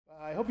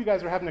I hope you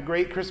guys are having a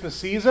great Christmas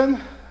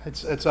season.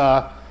 It's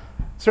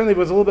certainly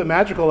was a little bit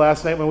magical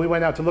last night when we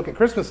went out to look at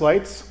Christmas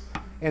lights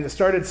and it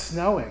started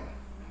snowing.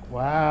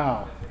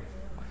 Wow.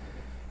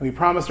 And we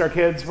promised our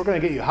kids, we're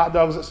going to get you hot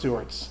dogs at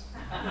Stewart's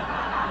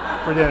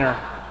for dinner.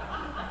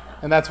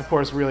 And that's, of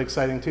course, really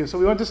exciting too. So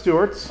we went to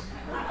Stewart's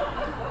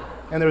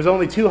and there was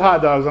only 2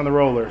 hot dogs on the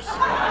rollers.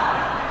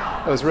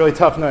 It was a really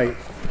tough night.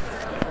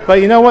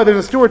 But you know what?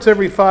 There's a Stewart's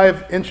every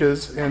 5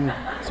 inches in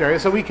this area,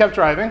 so we kept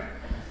driving.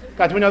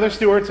 Got to another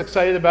Stewart's,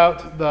 excited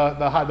about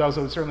the hot dogs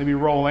that would certainly be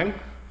rolling,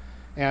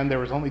 and there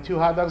was only 2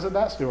 hot dogs at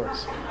that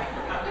Stewart's.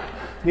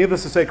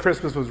 Needless to say,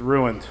 Christmas was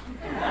ruined.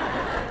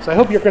 So I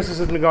hope your Christmas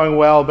has been going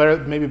well,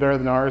 maybe better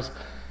than ours.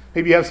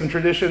 Maybe you have some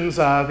traditions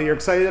that you're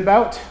excited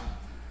about.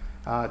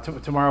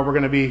 Tomorrow we're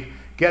going to be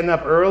getting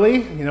up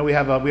early. You know, we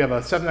have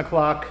a 7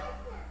 o'clock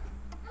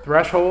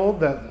threshold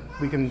that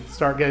we can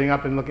start getting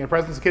up and looking at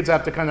presents. The kids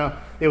have to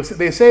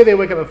they say they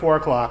wake up at 4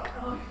 o'clock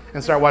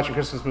and start watching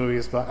Christmas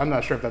movies, but I'm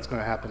not sure if that's going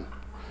to happen.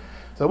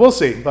 So we'll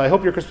see, but I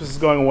hope your Christmas is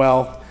going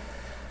well.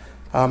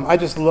 I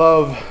just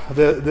love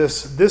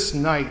this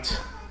night,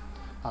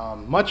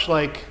 much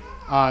like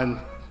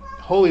on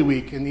Holy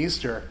Week and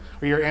Easter,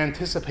 where you're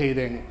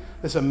anticipating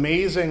this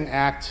amazing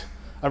act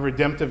of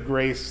redemptive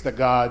grace that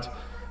God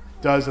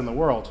does in the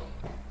world.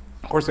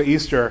 Of course, at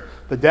Easter,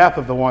 the death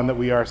of the one that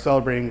we are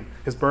celebrating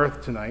his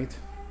birth tonight,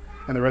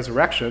 and the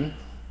resurrection.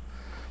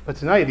 But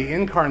tonight, the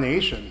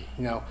incarnation,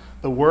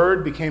 the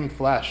Word became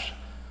flesh,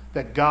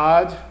 that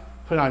God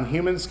put on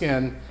human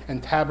skin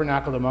and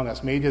tabernacled among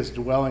us, made his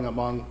dwelling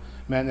among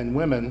men and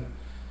women,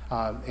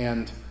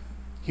 and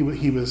he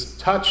was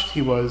touched,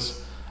 he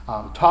was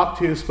talked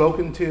to,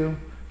 spoken to,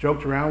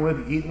 joked around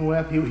with, eaten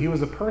with. He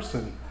was a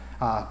person,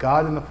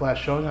 God in the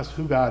flesh, showing us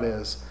who God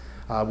is,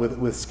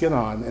 with skin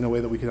on in a way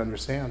that we can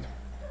understand.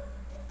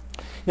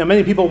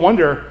 Many people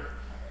wonder,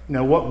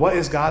 what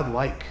is God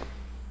like?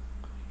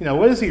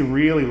 What is he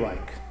really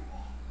like?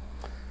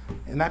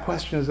 And that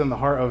question is in the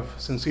heart of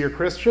sincere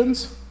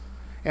Christians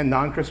and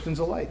non-Christians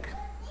alike.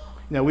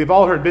 We've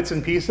all heard bits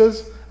and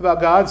pieces about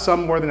God,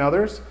 some more than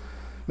others.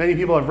 Many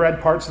people have read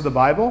parts of the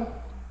Bible,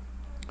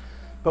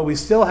 but we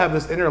still have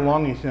this inner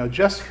longing to know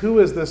just who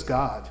is this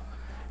God?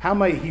 How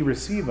might he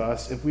receive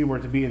us if we were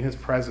to be in his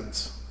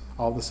presence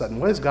all of a sudden?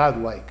 What is God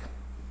like?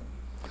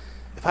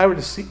 If I were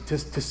to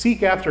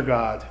seek after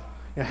God,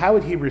 how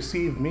would he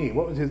receive me?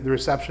 What would the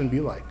reception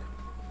be like?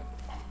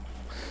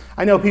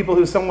 I know people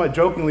who somewhat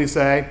jokingly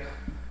say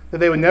that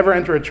they would never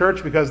enter a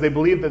church because they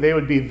believe that they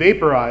would be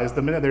vaporized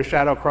the minute their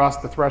shadow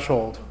crossed the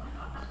threshold.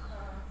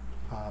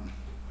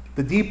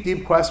 The deep,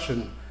 deep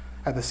question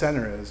at the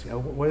center is,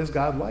 what is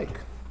God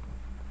like?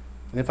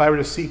 And if I were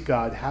to seek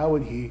God, how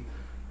would he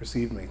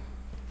receive me?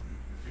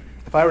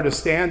 If I were to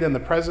stand in the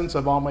presence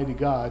of Almighty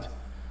God,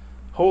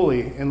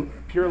 holy in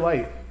pure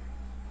light,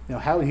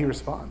 how would he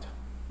respond?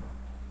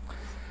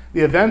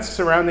 The events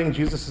surrounding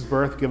Jesus'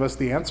 birth give us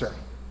the answer.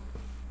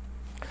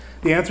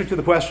 The answer to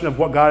the question of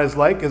what God is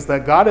like is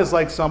that God is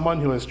like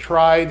someone who has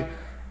tried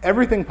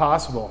everything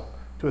possible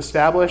to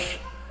establish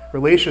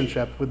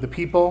relationship with the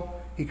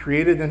people he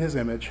created in his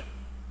image.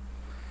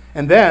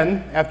 And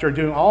then, after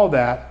doing all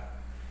that,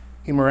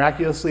 he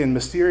miraculously and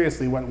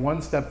mysteriously went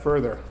one step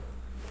further,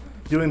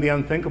 doing the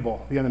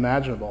unthinkable, the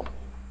unimaginable,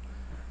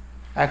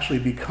 actually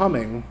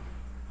becoming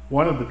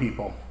one of the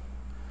people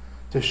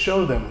to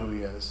show them who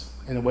he is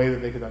in a way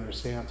that they could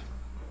understand.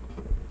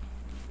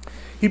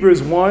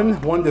 Hebrews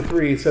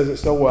 1:1-3 says it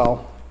so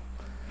well.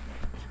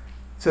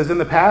 It says, "In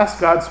the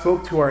past, God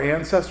spoke to our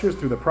ancestors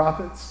through the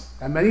prophets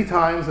at many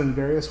times in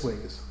various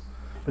ways.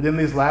 But in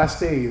these last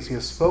days, he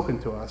has spoken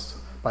to us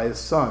by his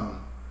Son,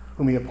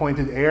 whom he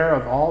appointed heir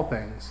of all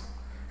things,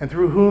 and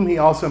through whom he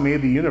also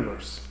made the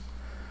universe.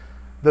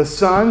 The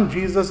Son,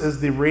 Jesus,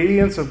 is the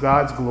radiance of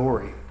God's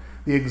glory,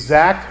 the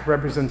exact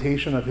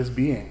representation of his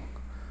being,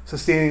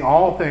 sustaining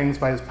all things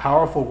by his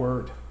powerful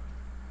word.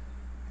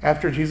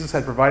 After Jesus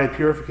had provided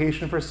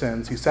purification for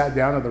sins, he sat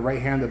down at the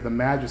right hand of the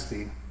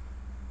Majesty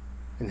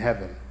in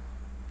heaven."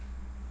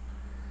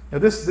 Now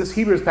this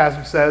Hebrews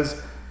passage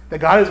says that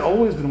God has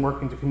always been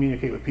working to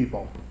communicate with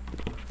people,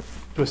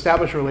 to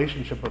establish a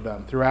relationship with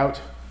them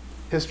throughout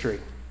history.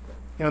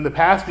 In the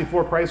past,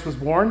 before Christ was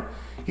born,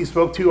 he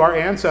spoke to our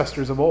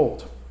ancestors of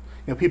old.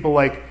 People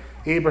like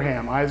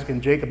Abraham, Isaac,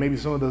 and Jacob. Maybe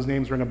some of those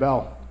names ring a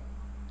bell.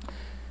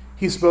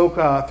 He spoke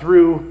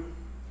through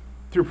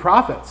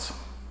prophets.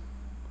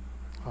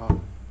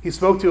 He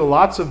spoke to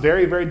lots of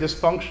very, very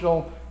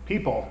dysfunctional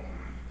people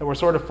that were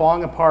sort of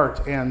falling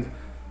apart and,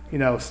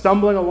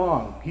 stumbling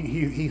along.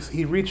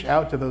 He reached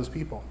out to those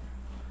people.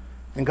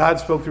 And God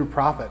spoke through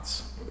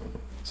prophets.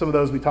 Some of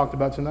those we talked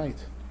about tonight.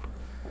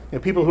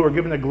 People who were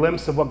given a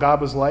glimpse of what God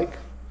was like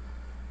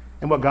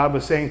and what God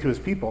was saying to his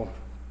people,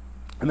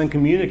 and then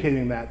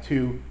communicating that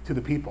to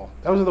the people.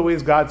 Those are the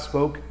ways God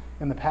spoke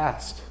in the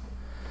past.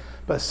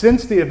 But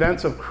since the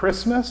events of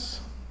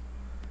Christmas,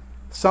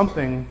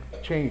 something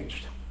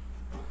changed.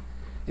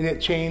 And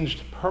it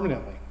changed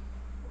permanently.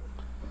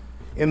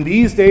 In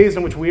these days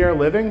in which we are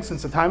living,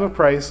 since the time of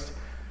Christ,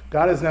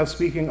 God is now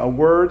speaking a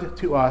word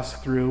to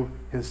us through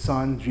his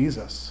Son,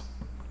 Jesus.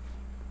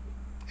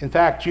 In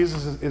fact,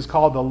 Jesus is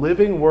called the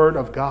living Word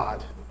of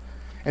God.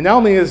 And not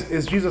only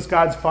is Jesus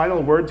God's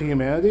final word to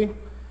humanity,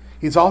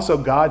 he's also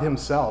God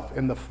himself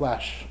in the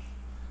flesh.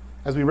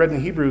 As we read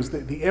in Hebrews,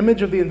 the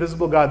image of the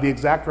invisible God, the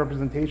exact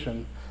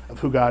representation of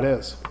who God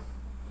is.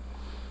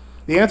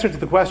 The answer to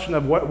the question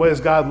of what is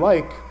God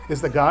like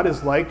is that God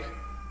is like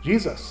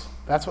Jesus.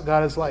 That's what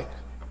God is like.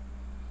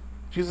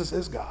 Jesus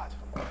is God.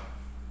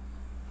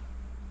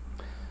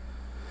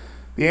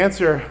 The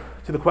answer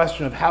to the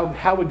question of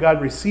how would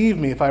God receive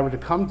me if I were to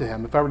come to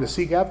him, if I were to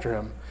seek after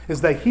him,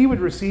 is that he would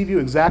receive you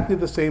exactly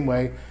the same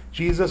way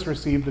Jesus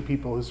received the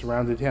people who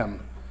surrounded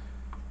him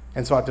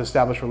and sought to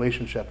establish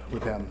relationship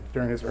with him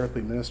during his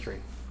earthly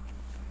ministry.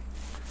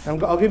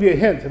 And I'll give you a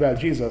hint about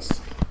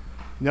Jesus.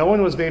 No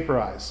one was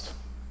vaporized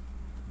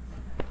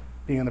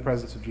being in the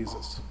presence of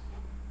Jesus.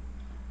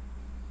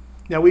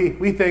 Now,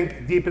 we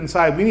think deep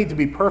inside we need to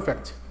be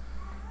perfect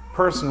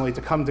personally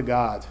to come to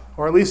God,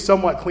 or at least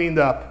somewhat cleaned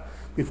up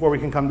before we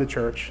can come to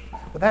church.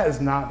 But that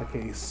is not the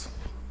case.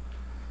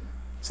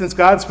 Since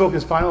God spoke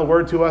his final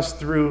word to us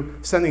through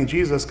sending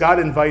Jesus, God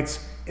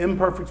invites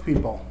imperfect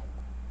people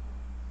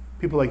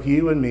like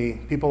you and me,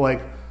 people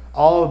like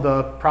all of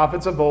the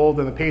prophets of old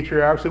and the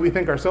patriarchs that we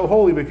think are so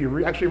holy, but if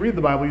you actually read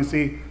the Bible, you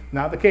see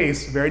not the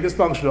case, very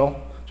dysfunctional,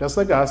 just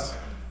like us.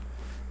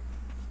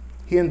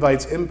 He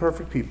invites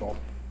imperfect people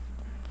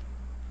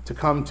to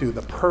come to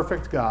the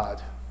perfect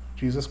God,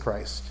 Jesus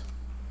Christ,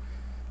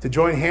 to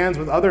join hands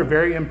with other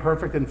very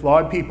imperfect and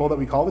flawed people that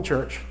we call the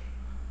church,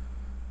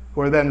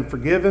 who are then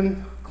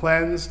forgiven,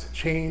 cleansed,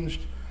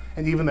 changed,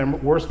 and even their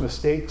worst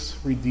mistakes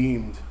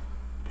redeemed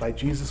by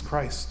Jesus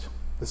Christ,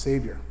 the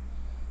Savior.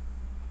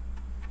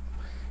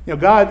 You know,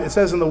 God, it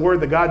says in the Word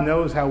that God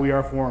knows how we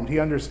are formed. He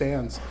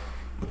understands.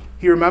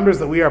 He remembers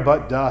that we are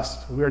but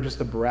dust. We are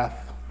just a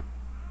breath.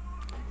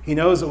 He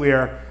knows that we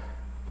are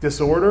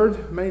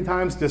disordered many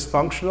times,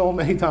 dysfunctional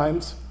many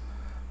times,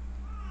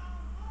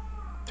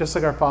 just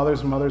like our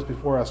fathers and mothers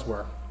before us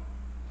were.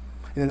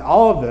 And in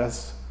all of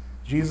this,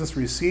 Jesus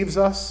receives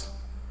us,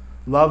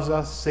 loves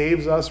us,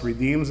 saves us,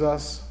 redeems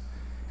us,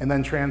 and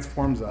then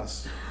transforms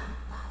us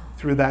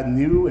through that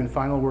new and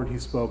final word he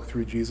spoke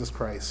through Jesus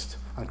Christ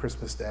on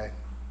Christmas Day.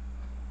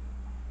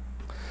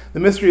 The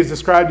mystery is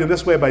described in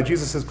this way by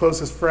Jesus'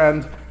 closest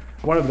friend,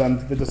 one of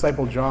them, the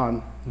disciple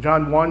John.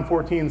 John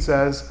 1:14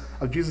 says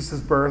of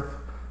Jesus' birth,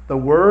 "The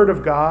Word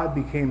of God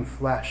became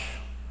flesh,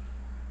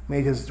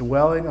 made his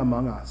dwelling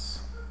among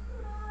us.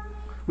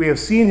 We have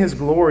seen his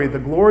glory, the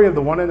glory of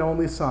the one and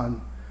only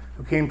Son,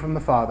 who came from the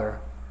Father,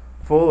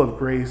 full of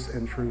grace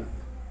and truth."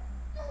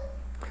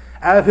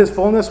 Out of his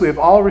fullness we have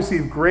all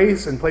received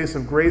grace in place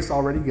of grace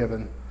already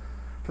given.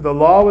 For the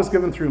law was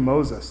given through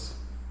Moses.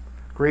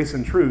 Grace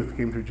and truth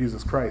came through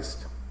Jesus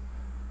Christ.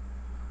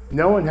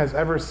 No one has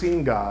ever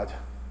seen God,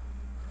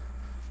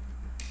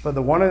 but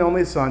the one and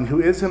only Son, who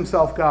is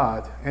himself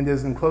God and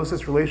is in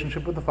closest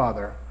relationship with the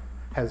Father,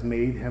 has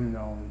made him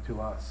known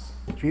to us,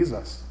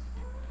 Jesus.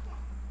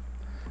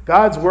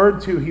 God's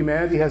word to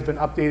humanity has been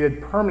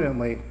updated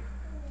permanently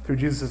through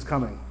Jesus'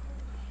 coming.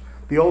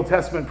 The Old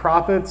Testament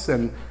prophets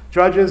and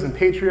judges and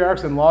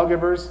patriarchs and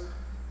lawgivers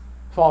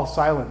fall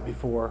silent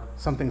before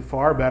something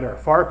far better,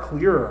 far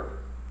clearer.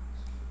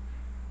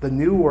 The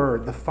new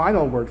word, the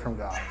final word from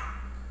God,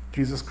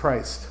 Jesus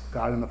Christ,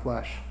 God in the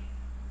flesh.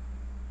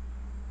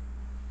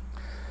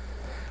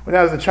 When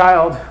I was a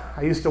child,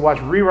 I used to watch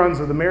reruns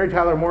of the Mary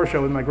Tyler Moore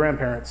Show with my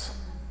grandparents.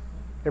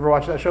 Ever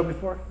watched that show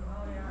before?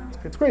 Oh, yeah.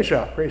 It's a great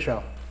show, great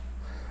show.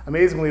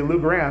 Amazingly, Lou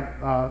Grant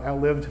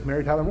outlived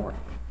Mary Tyler Moore.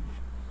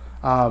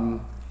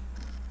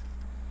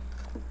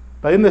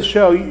 But in this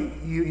show,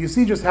 you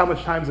see just how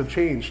much times have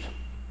changed.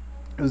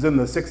 It was in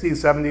the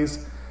 60s,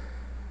 70s,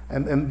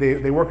 and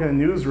they work in a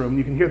newsroom.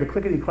 You can hear the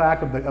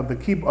clickety-clack of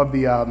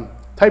the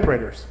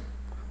typewriters.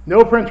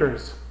 No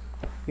printers,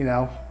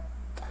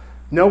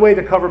 no way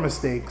to cover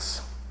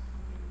mistakes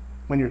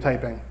when you're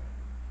typing.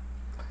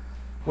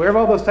 Where have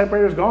all those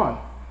typewriters gone?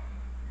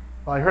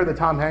 Well, I heard that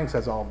Tom Hanks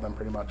has all of them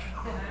pretty much.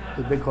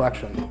 The big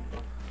collection.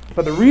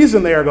 But the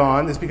reason they are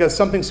gone is because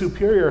something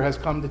superior has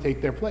come to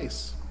take their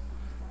place.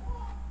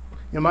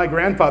 My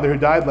grandfather, who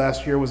died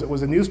last year,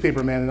 was a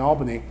newspaper man in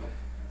Albany.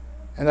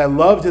 And I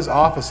loved his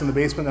office in the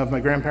basement of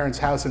my grandparents'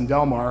 house in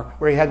Delmar,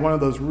 where he had one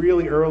of those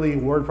really early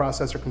word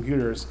processor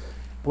computers,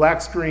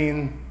 black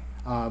screen,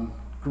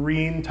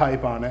 green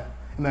type on it,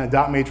 and then a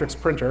dot matrix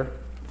printer.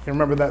 You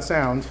remember that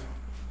sound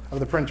of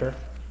the printer?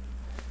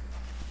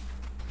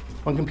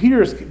 When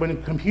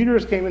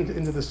computers came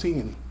into the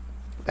scene,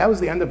 that was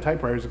the end of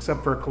typewriters,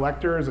 except for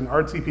collectors and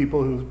artsy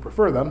people who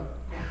prefer them.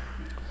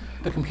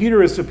 The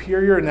computer is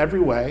superior in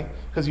every way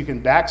because you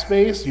can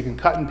backspace, you can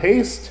cut and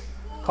paste.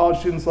 College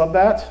students love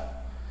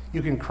that.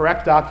 You can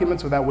correct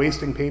documents without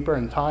wasting paper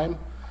and time.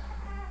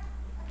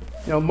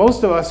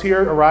 Most of us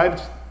here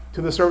arrived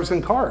to the service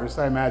in cars,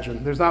 I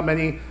imagine. There's not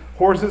many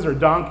horses or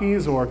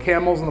donkeys or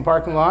camels in the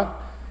parking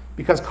lot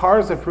because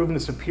cars have proven a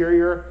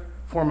superior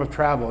form of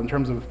travel in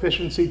terms of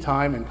efficiency,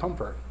 time, and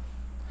comfort.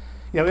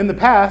 In the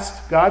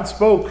past, God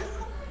spoke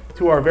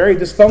to our very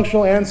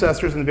dysfunctional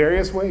ancestors in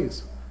various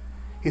ways.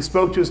 He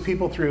spoke to his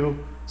people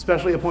through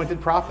specially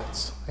appointed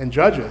prophets and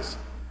judges,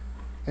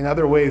 in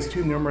other ways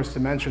too numerous to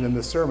mention in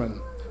this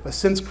sermon. But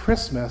since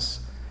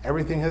Christmas,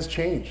 everything has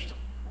changed.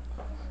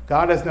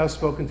 God has now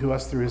spoken to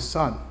us through his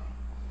Son,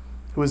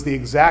 who is the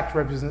exact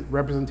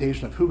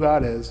representation of who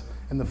God is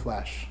in the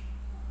flesh.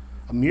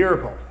 A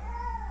miracle.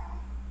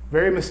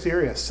 Very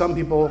mysterious. Some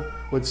people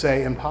would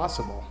say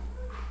impossible.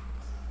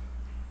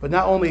 But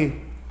not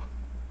only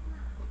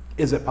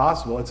is it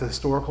possible, it's a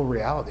historical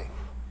reality.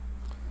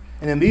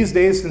 And in these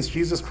days, since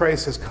Jesus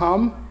Christ has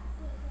come,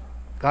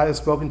 God has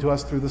spoken to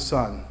us through the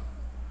Son,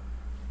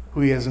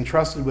 who he has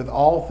entrusted with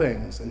all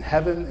things in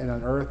heaven and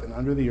on earth and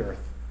under the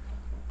earth.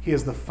 He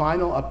is the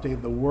final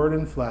update, the Word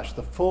in flesh,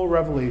 the full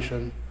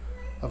revelation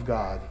of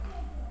God.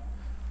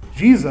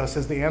 Jesus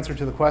is the answer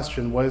to the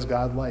question, what is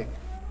God like?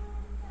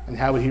 And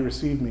how would he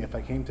receive me if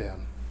I came to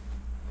him?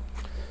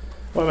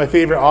 One of my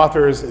favorite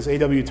authors is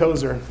A.W.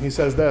 Tozer. He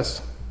says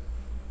this: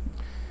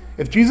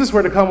 if Jesus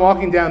were to come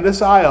walking down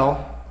this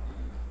aisle,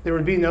 there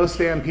would be no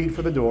stampede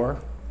for the door.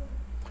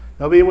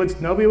 Nobody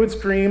would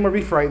scream or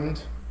be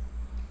frightened.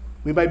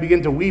 We might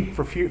begin to weep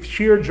for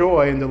sheer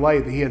joy and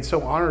delight that he had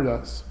so honored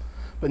us.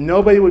 But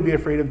nobody would be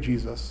afraid of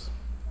Jesus.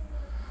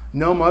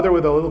 No mother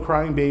with a little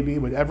crying baby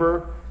would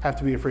ever have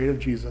to be afraid of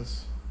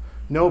Jesus.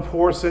 No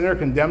poor sinner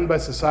condemned by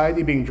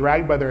society being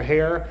dragged by their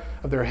hair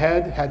of their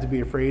head had to be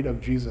afraid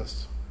of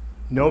Jesus.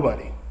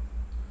 Nobody.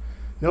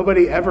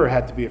 Nobody ever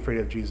had to be afraid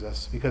of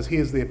Jesus because he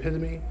is the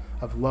epitome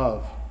of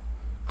love,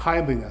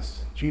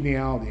 kindliness,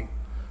 geniality,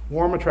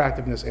 warm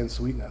attractiveness, and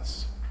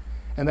sweetness.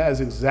 And that is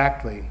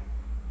exactly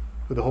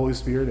who the Holy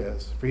Spirit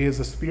is, for he is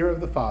the Spirit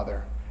of the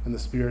Father and the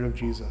Spirit of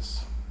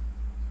Jesus.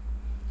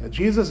 Now,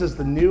 Jesus is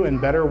the new and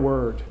better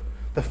word,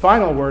 the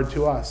final word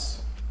to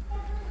us.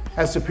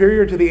 As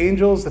superior to the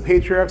angels, the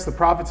patriarchs, the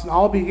prophets, and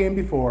all became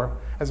before,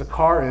 as a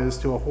car is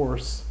to a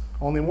horse,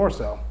 only more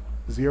so,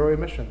 0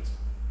 emissions.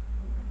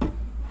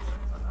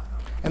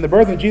 And the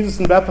birth of Jesus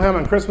in Bethlehem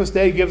on Christmas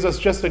Day gives us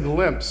just a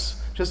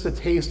glimpse, just a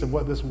taste of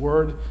what this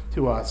word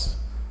to us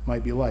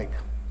might be like.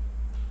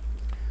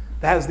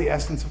 That is the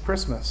essence of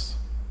Christmas.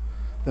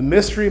 The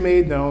mystery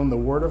made known, the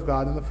Word of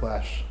God in the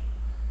flesh,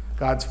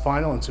 God's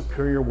final and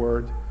superior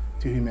word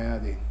to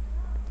humanity.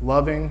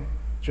 Loving,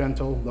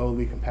 gentle,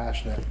 lowly,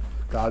 compassionate,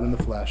 God in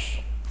the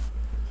flesh,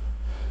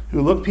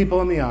 who looked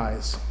people in the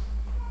eyes,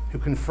 who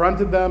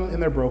confronted them in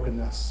their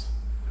brokenness,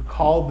 who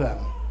called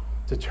them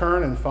to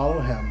turn and follow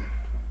him,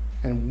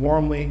 and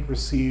warmly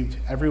received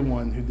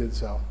everyone who did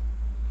so.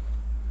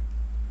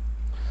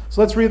 So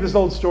let's read this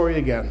old story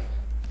again.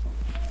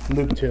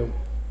 Luke 2.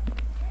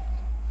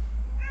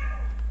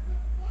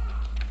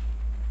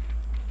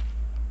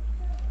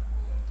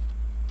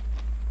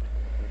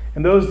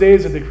 In those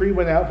days, a decree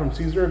went out from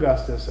Caesar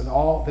Augustus that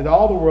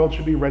all the world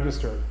should be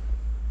registered.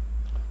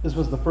 This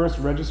was the first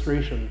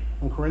registration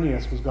when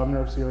Quirinius was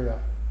governor of Syria.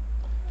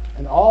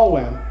 And all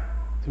went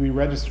to be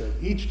registered,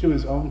 each to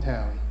his own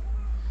town.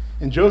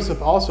 And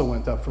Joseph also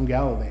went up from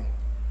Galilee,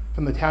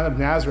 from the town of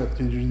Nazareth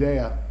to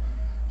Judea,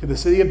 to the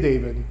city of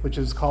David, which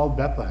is called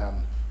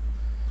Bethlehem,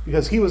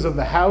 because he was of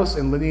the house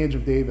and lineage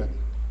of David,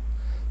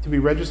 to be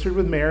registered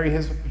with Mary,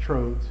 his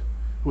betrothed,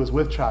 who was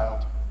with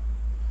child.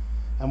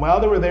 And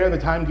while they were there, the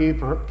time came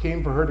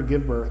for her to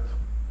give birth.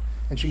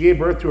 And she gave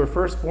birth to her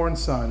firstborn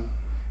son,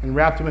 and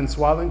wrapped him in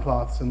swaddling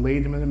cloths, and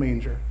laid him in a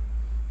manger,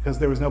 because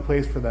there was no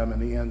place for them in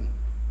the inn.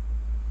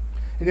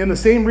 And in the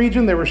same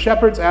region there were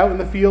shepherds out in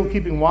the field,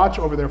 keeping watch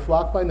over their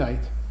flock by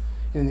night.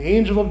 And an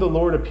angel of the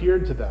Lord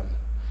appeared to them,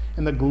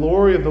 and the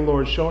glory of the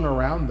Lord shone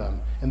around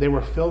them, and they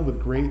were filled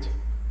with great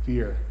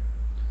fear.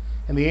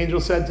 And the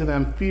angel said to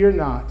them, "Fear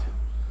not,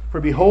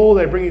 for behold,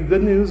 I bring you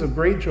good news of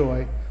great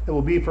joy that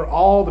will be for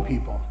all the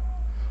people.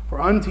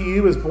 For unto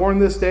you is born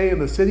this day in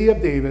the city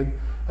of David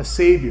a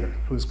Savior,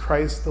 who is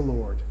Christ the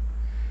Lord.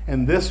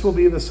 And this will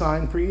be the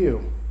sign for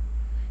you.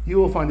 You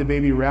will find a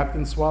baby wrapped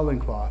in swaddling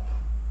cloth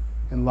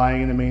and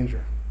lying in a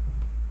manger."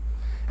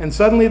 And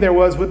suddenly there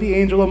was with the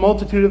angel a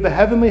multitude of the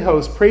heavenly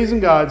host, praising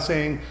God,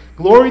 saying,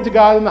 "Glory to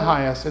God in the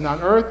highest, and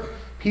on earth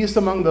peace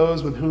among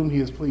those with whom he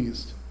is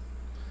pleased."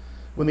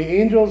 When the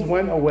angels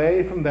went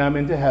away from them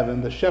into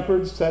heaven, the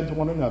shepherds said to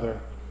one another,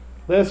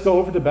 "Let us go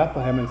over to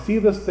Bethlehem and see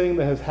this thing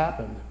that has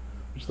happened,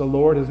 which the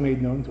Lord has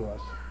made known to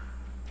us."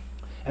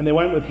 And they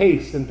went with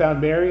haste and found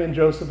Mary and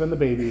Joseph and the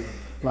baby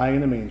lying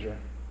in a manger.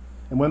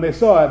 And when they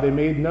saw it, they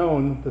made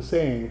known the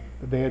saying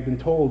that they had been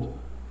told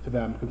to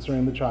them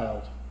concerning the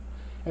child.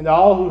 And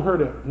all who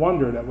heard it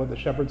wondered at what the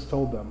shepherds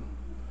told them.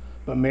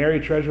 But Mary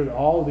treasured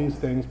all these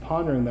things,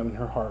 pondering them in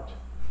her heart.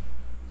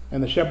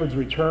 And the shepherds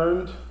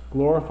returned,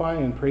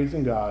 glorifying and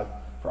praising God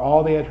for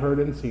all they had heard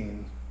and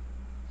seen,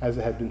 as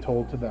it had been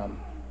told to them.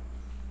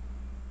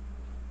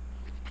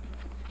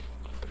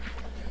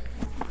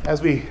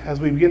 As we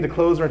begin to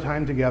close our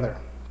time together,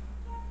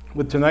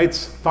 with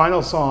tonight's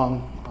final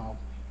song,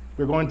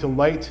 we're going to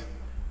light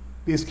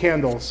these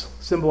candles,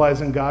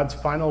 symbolizing God's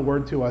final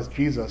word to us,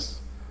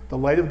 Jesus, the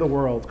light of the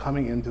world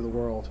coming into the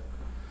world.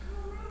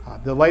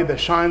 the light that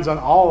shines on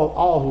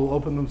all who will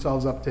open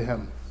themselves up to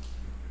him.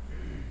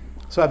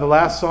 So at the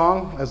last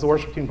song, as the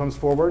worship team comes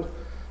forward,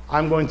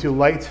 I'm going to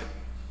light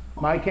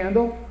my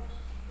candle.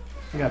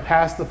 I'm going to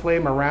pass the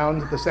flame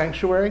around the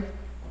sanctuary.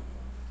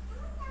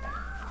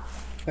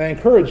 And I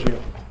encourage you,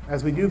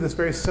 as we do this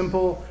very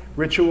simple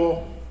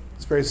ritual,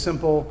 this very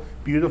simple,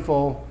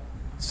 beautiful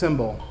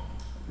symbol,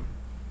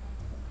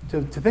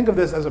 to think of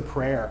this as a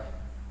prayer.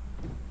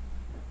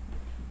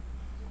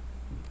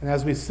 And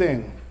as we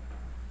sing,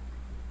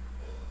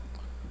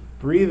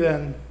 breathe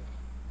in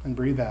and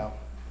breathe out.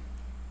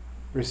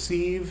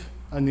 Receive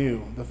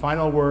anew the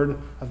final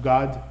word of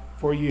God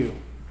for you,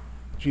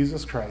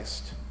 Jesus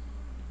Christ,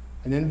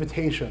 an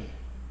invitation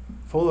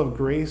full of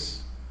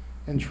grace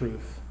and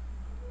truth,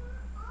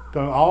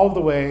 going all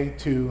the way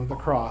to the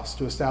cross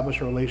to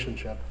establish a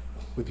relationship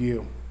with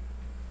you.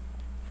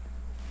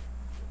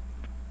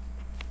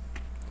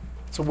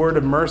 It's a word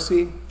of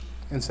mercy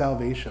and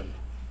salvation,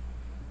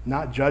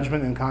 not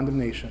judgment and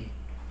condemnation,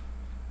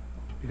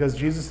 because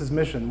Jesus'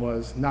 mission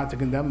was not to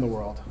condemn the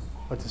world,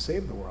 but to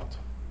save the world.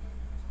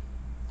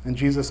 And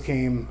Jesus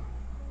came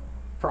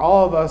for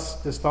all of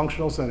us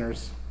dysfunctional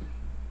sinners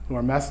who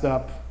are messed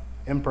up,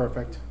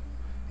 imperfect.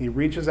 He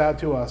reaches out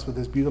to us with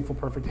his beautiful,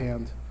 perfect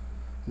hand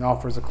and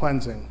offers a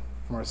cleansing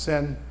from our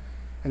sin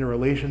and a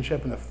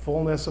relationship and a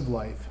fullness of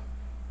life,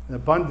 an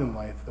abundant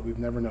life that we've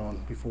never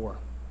known before.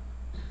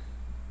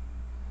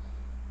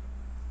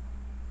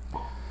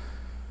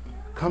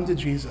 Come to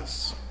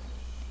Jesus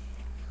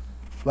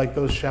like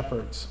those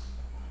shepherds.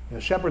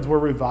 Shepherds were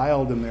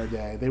reviled in their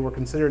day. They were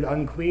considered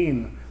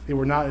unclean. They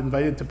were not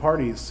invited to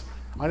parties,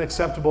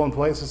 unacceptable in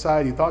polite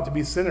society, thought to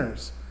be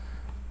sinners,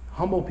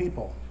 humble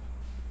people.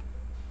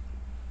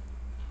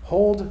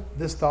 Hold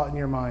this thought in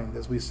your mind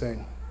as we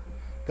sing.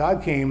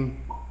 God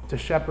came to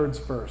shepherds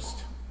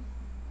first.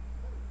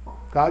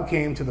 God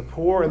came to the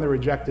poor and the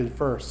rejected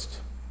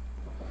first.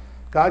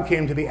 God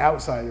came to the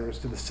outsiders,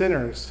 to the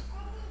sinners,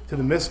 to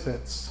the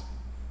misfits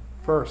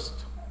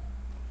first.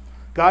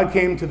 God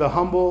came to the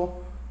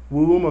humble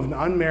womb of an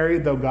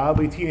unmarried though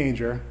godly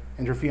teenager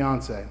and her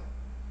fiancé.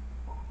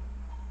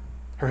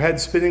 Her head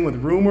spinning with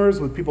rumors,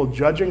 with people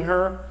judging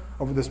her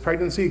over this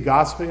pregnancy,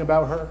 gossiping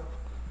about her.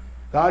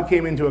 God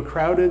came into a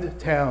crowded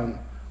town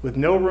with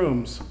no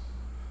rooms,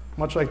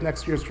 much like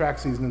next year's track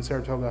season in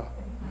Saratoga.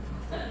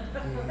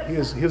 He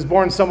was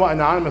born somewhat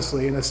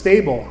anonymously in a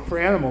stable for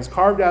animals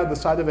carved out of the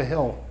side of a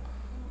hill.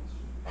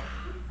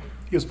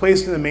 He was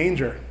placed in a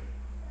manger,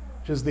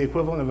 which is the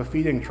equivalent of a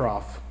feeding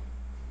trough,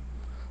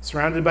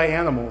 surrounded by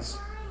animals,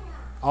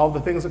 all the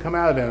things that come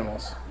out of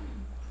animals,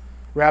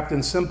 wrapped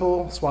in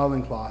simple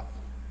swaddling cloth,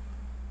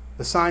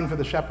 the sign for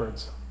the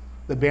shepherds,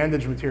 the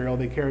bandage material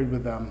they carried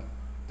with them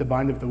to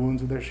bind up the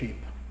wounds of their sheep.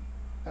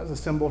 That was a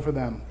symbol for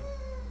them.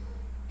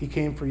 He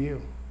came for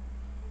you.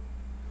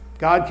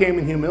 God came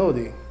in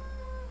humility.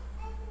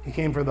 He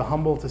came for the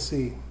humble to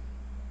see.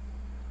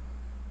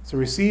 So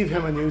receive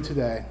him anew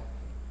today,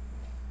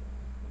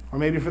 or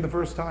maybe for the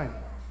first time.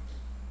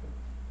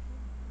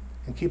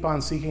 And keep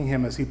on seeking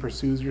him as he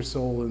pursues your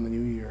soul in the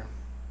new year.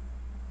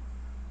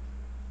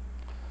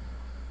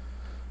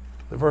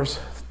 The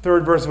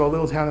third verse of O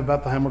Little Town of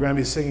Bethlehem, we're going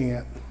to be singing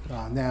it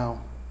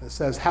now. It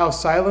says, how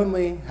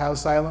silently,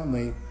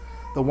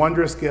 the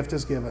wondrous gift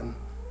is given.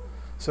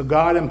 So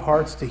God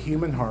imparts to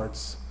human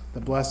hearts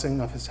the blessing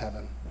of his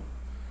heaven.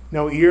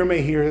 No ear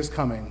may hear his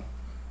coming,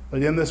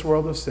 but in this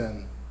world of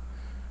sin,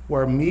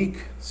 where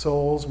meek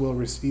souls will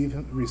receive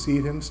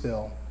him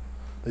still,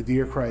 the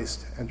dear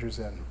Christ enters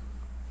in.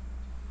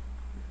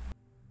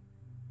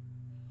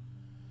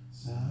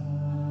 Silent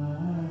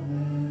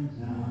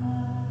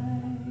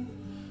night,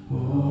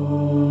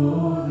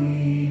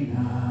 holy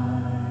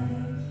night,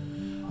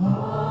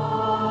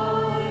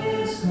 all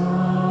is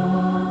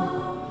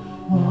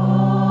calm,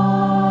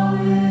 all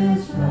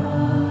is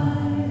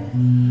bright,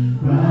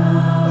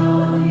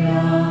 round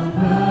young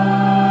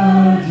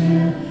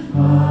virgin,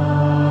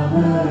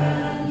 mother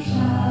and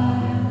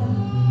child,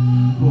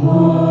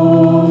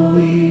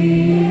 holy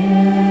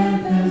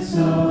infant,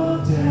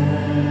 so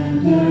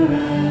tender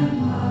and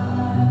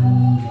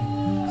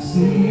mild,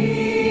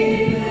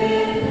 sleep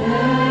in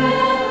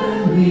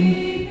heavenly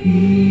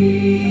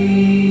peace,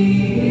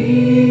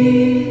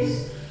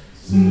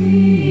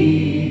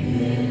 sleep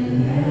in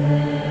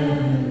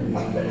heavenly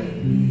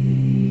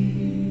peace.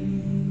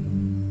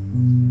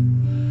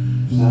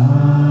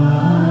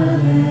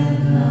 Silent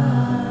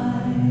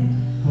night,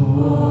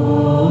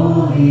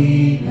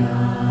 holy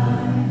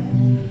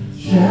night,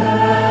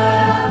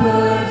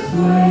 shepherds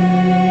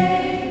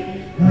wait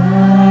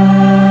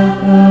at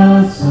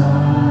the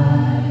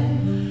side,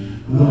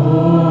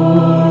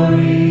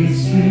 glory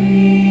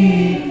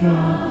stream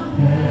from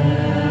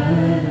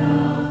heaven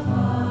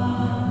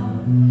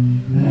afar,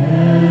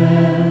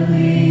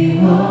 heavenly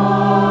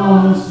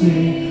hosts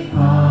sing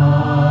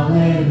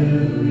hallelujah.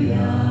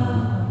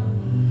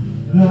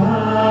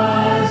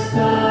 Christ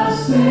the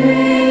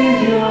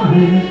Savior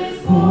is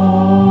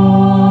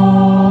born.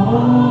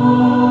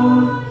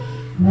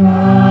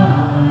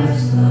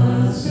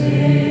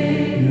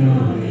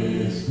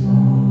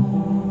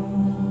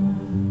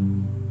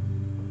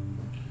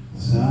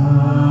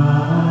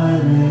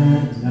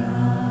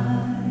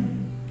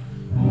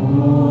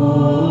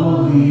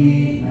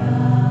 we